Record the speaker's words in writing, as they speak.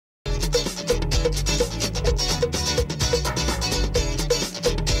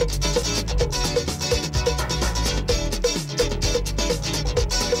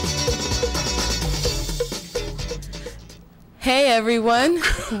Hey everyone,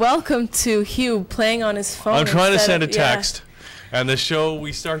 welcome to Hugh playing on his phone. I'm trying to send a text, and the show,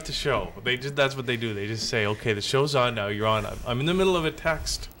 we start the show. That's what they do. They just say, okay, the show's on now, you're on. I'm in the middle of a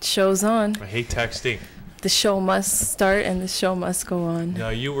text. Show's on. I hate texting. The show must start and the show must go on. Now,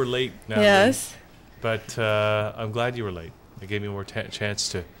 you were late now. Yes. But I'm glad you were late. It gave me more chance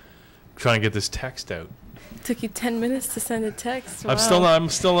to try and get this text out. It took you 10 minutes to send a text. Wow. I'm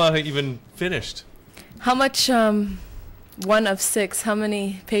still not even finished. How much, 1 of 6, how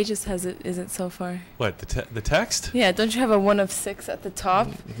many pages is it so far? What, the text? Yeah, don't you have a 1 of 6 at the top?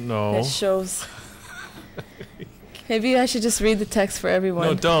 No. That shows. Maybe I should just read the text for everyone.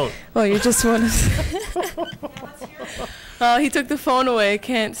 No, don't. Oh, you're just 1 of 6. Oh, he took the phone away. I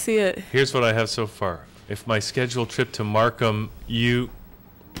can't see it. Here's what I have so far. If my scheduled trip to Markham, as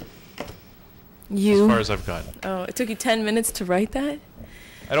far as I've gotten. Oh, it took you 10 minutes to write that?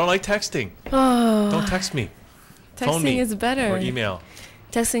 I don't like texting. Oh. Don't text me. Phone Texting me is better. Or email.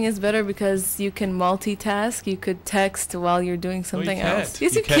 Texting is better because you can multitask. You could text while you're doing something else.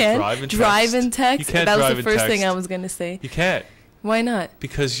 Yes, you can. Drive and text. You can't that was drive the first and thing text. I was going to say. You can't. Why not?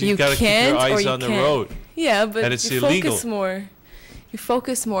 Because you got to keep your eyes on the road. Yeah, but and it's you illegal. focus more. You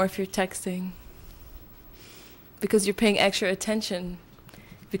focus more if you're texting. Because you're paying extra attention.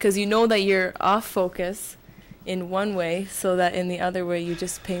 Because you know that you're off focus in one way, so that in the other way you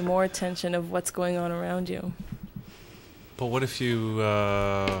just pay more attention of what's going on around you. But what if you,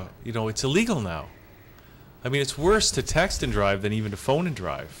 it's illegal now. I mean, it's worse to text and drive than even to phone and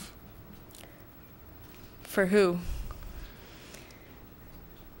drive. For who?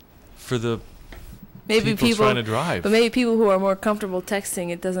 For the maybe people trying to drive. But maybe people who are more comfortable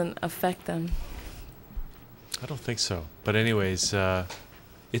texting, it doesn't affect them. I don't think so. But anyways,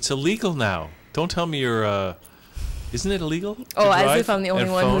 it's illegal now. Don't tell me you're... isn't it illegal? Oh, as if I'm the only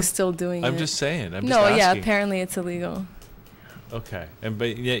one who's still doing it. I'm just saying. I'm just asking. asking. Yeah, apparently it's illegal. Okay,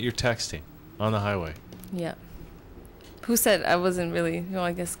 but yet you're texting on the highway. Yeah. Who said I wasn't really? Well,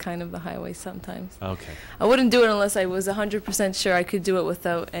 I guess kind of the highway sometimes. Okay. I wouldn't do it unless I was 100% sure I could do it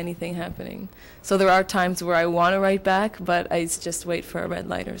without anything happening. So there are times where I want to write back, but I just wait for a red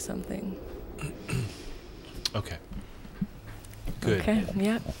light or something. Okay. Good. Okay,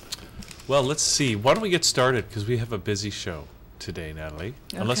 yeah. Well, let's see. Why don't we get started? Because we have a busy show today, Natalie.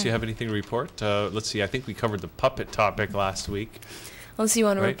 Okay. Unless you have anything to report. Let's see. I think we covered the puppet topic last week. Unless you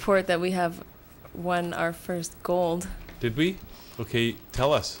want to report that we have won our first gold. Did we? Okay,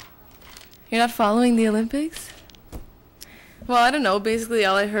 tell us. You're not following the Olympics? Well, I don't know. Basically,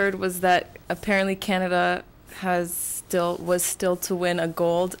 all I heard was that apparently Canada was still to win a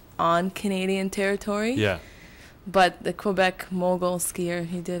gold on Canadian territory. Yeah. But the Quebec mogul skier,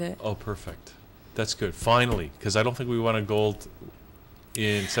 he did it. Oh, perfect. That's good. Finally, because I don't think we won a gold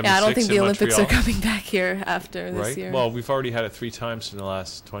in 76 Yeah, I don't think the Montreal. Olympics are coming back here after this year. Well, we've already had it 3 times in the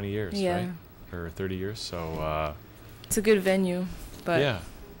last 20 years, yeah. right? Or 30 years, so... it's a good venue, but... Yeah.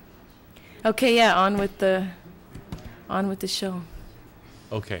 Okay, yeah, on with the show.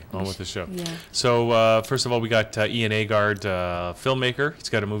 Okay, on with the show. Yeah. So, first of all, we got Ian Agard, filmmaker. He's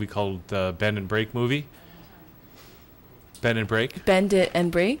got a movie called Bend and Break movie. Bend and Break? Bend it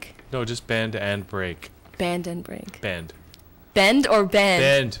and break? No, just Bend and Break. Bend and break. Bend. Bend or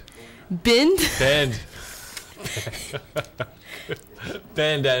bend? Bend. Bend? Bend.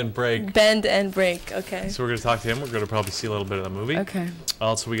 Bend and Break. Bend and Break, okay. So we're going to talk to him. We're going to probably see a little bit of the movie. Okay.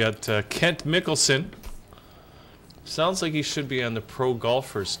 Also, we got Kent Mickelson. Sounds like he should be on the Pro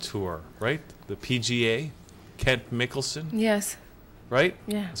Golfers Tour, right? The PGA. Kent Mickelson. Yes. Right?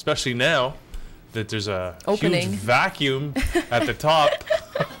 Yeah. Especially now that there's a opening huge vacuum at the top.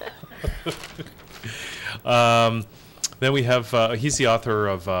 Then we have, he's the author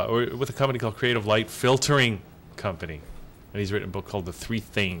of, with a company called Creative Light Filtering Company. And he's written a book called The 3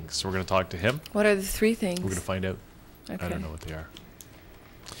 Things. So we're going to talk to him. What are the 3 things? We're going to find out. Okay. I don't know what they are.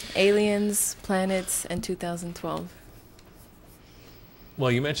 Aliens, planets, and 2012.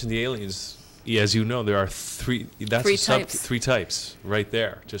 Well, you mentioned the aliens. Yeah, as you know, there are 3. That's 3 types. 3 types right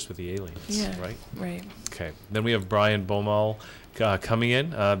there, just with the aliens. Yeah. Right? Right. Okay. Then we have Brian Beaumont coming in.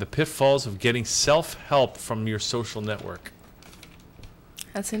 The pitfalls of getting self-help from your social network.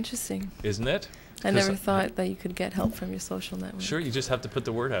 That's interesting. Isn't it? I never thought that you could get help from your social network. Sure, you just have to put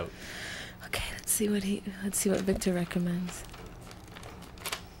the word out. Okay, let's see what Victor recommends.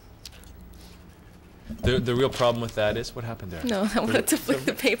 The real problem with that is, what happened there? No, I wanted to flip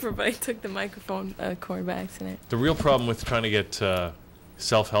the paper, but I took the microphone cord by accident. The real problem with trying to get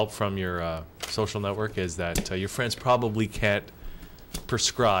self-help from your social network is that your friends probably can't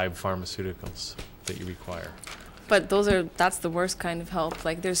prescribe pharmaceuticals that you require. But that's the worst kind of help.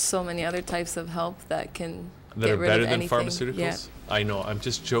 Like, there's so many other types of help that can that get are rid better of than anything. pharmaceuticals? Yeah. I know, I'm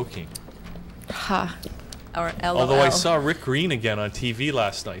just joking. Ha. Or LOL. Although I saw Rick Green again on TV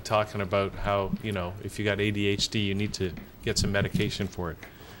last night talking about how, you know, if you got ADHD, you need to get some medication for it.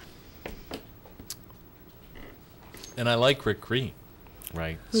 And I like Rick Green,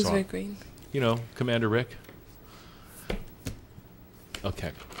 right? Who's So, Rick Green? you know, Commander Rick.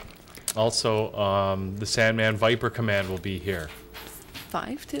 Okay. Also, the Sandman Viper Command will be here.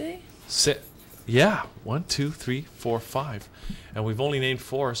 5 today? Yeah, 1, 2, 3, 4, 5. And we've only named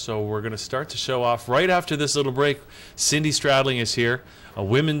 4, so we're going to start the show off right after this little break. Cindy Stradling is here, a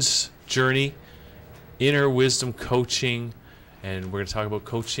women's journey, inner wisdom coaching, and we're going to talk about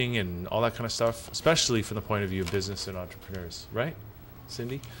coaching and all that kind of stuff, especially from the point of view of business and entrepreneurs, right,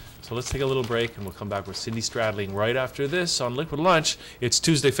 Cindy? So let's take a little break, and we'll come back with Cindy Stradling right after this on Liquid Lunch. It's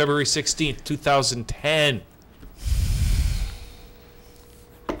Tuesday, February 16th, 2010.